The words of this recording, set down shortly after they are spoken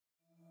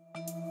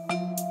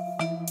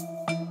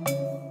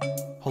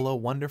Hello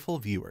wonderful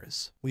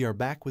viewers, we are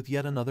back with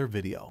yet another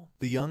video,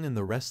 The Young and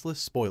the Restless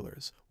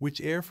spoilers,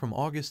 which air from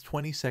August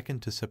 22nd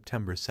to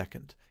September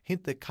 2nd,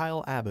 hint that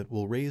Kyle Abbott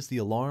will raise the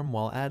alarm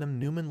while Adam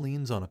Newman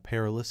leans on a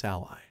perilous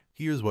ally.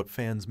 Here's what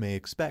fans may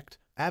expect.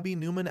 Abby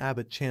Newman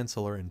Abbott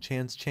Chancellor and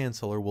Chance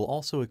Chancellor will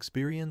also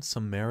experience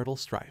some marital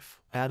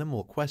strife. Adam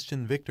will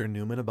question Victor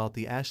Newman about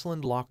the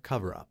Ashland Locke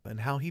cover-up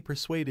and how he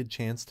persuaded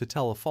Chance to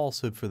tell a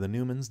falsehood for the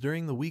Newmans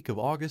during the week of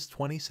August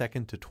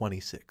 22nd to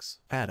 26.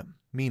 Adam,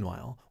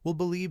 meanwhile, will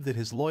believe that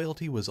his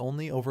loyalty was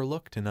only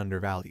overlooked and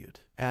undervalued.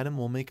 Adam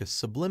will make a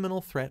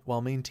subliminal threat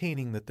while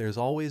maintaining that there's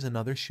always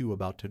another shoe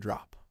about to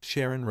drop.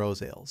 Sharon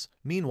Rosales,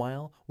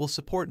 meanwhile, will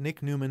support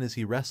Nick Newman as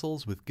he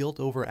wrestles with guilt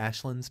over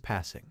Ashland's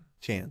passing.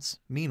 Chance,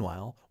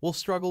 meanwhile, will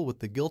struggle with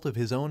the guilt of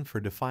his own for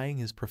defying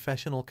his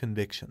professional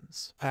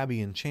convictions.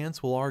 Abby and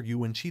Chance will argue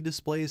when she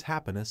displays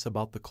happiness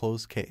about the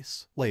closed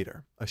case.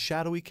 Later, a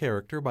shadowy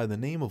character by the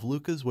name of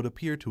Lucas would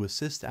appear to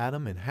assist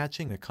Adam in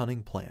hatching a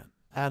cunning plan.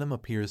 Adam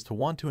appears to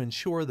want to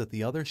ensure that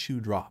the other shoe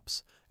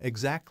drops,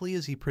 exactly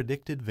as he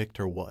predicted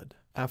Victor would.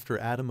 After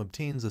Adam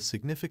obtains a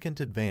significant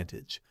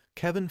advantage,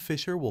 Kevin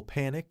Fisher will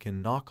panic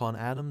and knock on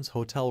Adam's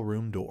hotel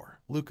room door.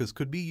 Lucas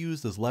could be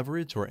used as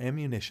leverage or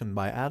ammunition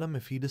by Adam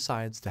if he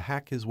decides to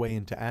hack his way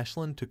into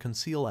Ashland to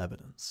conceal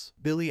evidence.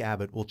 Billy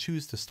Abbott will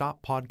choose to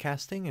stop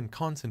podcasting and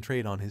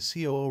concentrate on his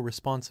COO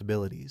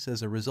responsibilities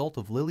as a result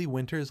of Lily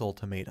Winter's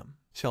ultimatum.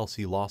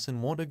 Chelsea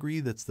Lawson won't agree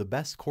that's the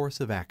best course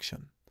of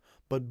action,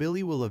 but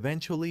Billy will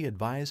eventually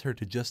advise her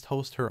to just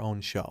host her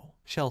own show.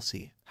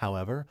 Chelsea,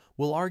 however,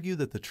 will argue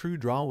that the true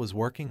draw was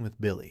working with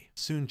Billy.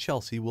 Soon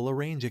Chelsea will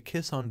arrange a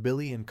kiss on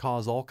Billy and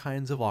cause all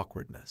kinds of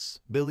awkwardness.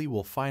 Billy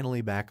will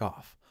finally back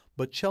off,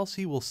 but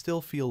Chelsea will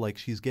still feel like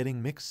she's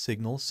getting mixed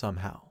signals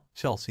somehow.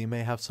 Chelsea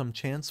may have some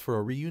chance for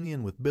a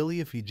reunion with Billy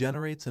if he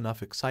generates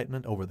enough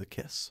excitement over the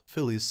kiss.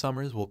 Phyllis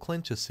Summers will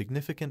clinch a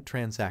significant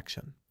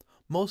transaction,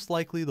 most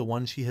likely the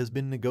one she has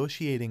been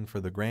negotiating for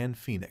the Grand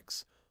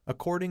Phoenix.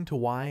 According to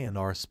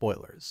y&r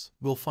spoilers,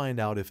 we'll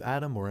find out if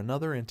Adam or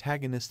another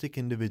antagonistic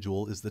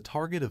individual is the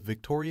target of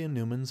Victoria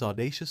Newman's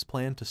audacious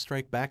plan to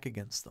strike back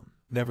against them.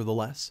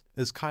 Nevertheless,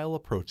 as Kyle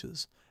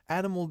approaches,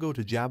 Adam will go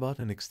to Jabot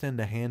and extend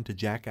a hand to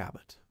Jack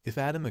Abbott. If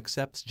Adam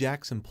accepts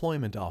Jack's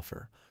employment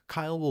offer,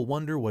 Kyle will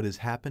wonder what is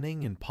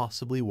happening and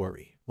possibly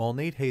worry. While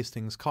Nate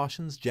Hastings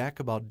cautions Jack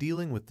about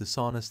dealing with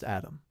dishonest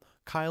Adam,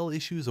 Kyle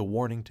issues a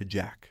warning to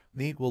Jack.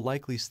 Nate will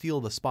likely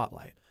steal the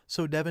spotlight,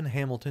 so Devin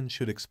Hamilton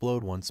should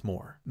explode once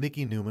more.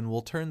 Nikki Newman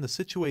will turn the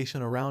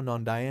situation around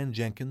on Diane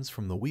Jenkins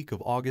from the week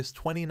of August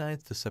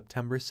 29th to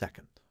September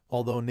 2nd.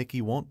 Although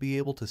Nikki won't be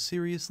able to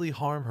seriously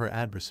harm her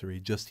adversary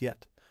just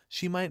yet,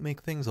 she might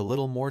make things a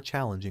little more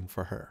challenging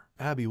for her.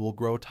 Abby will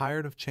grow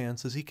tired of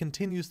Chance as he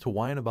continues to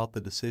whine about the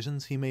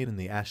decisions he made in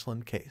the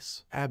Ashland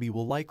case. Abby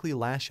will likely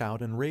lash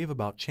out and rave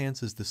about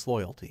Chance's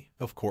disloyalty.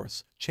 Of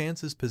course,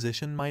 Chance's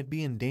position might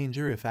be in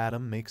danger if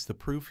Adam makes the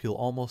proof he'll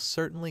almost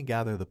certainly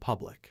gather the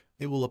public.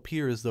 It will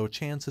appear as though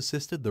Chance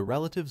assisted the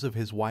relatives of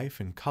his wife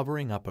in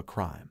covering up a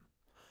crime.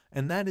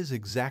 And that is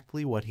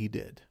exactly what he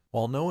did.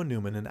 While Noah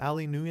Newman and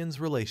Ali Nguyen's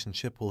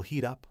relationship will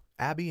heat up,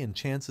 Abby and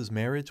Chance's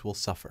marriage will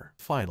suffer.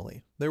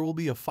 Finally, there will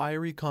be a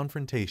fiery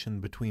confrontation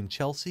between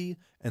Chelsea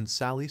and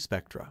Sally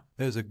Spectra.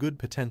 There's a good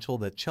potential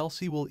that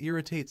Chelsea will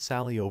irritate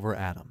Sally over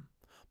Adam,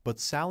 but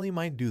Sally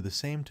might do the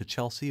same to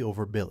Chelsea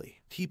over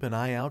Billy. Keep an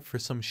eye out for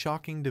some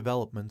shocking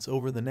developments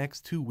over the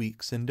next 2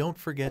 weeks, and don't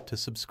forget to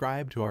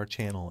subscribe to our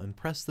channel and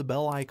press the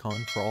bell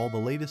icon for all the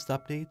latest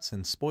updates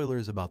and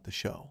spoilers about the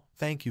show.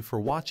 Thank you for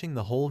watching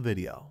the whole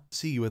video.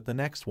 See you at the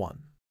next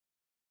one.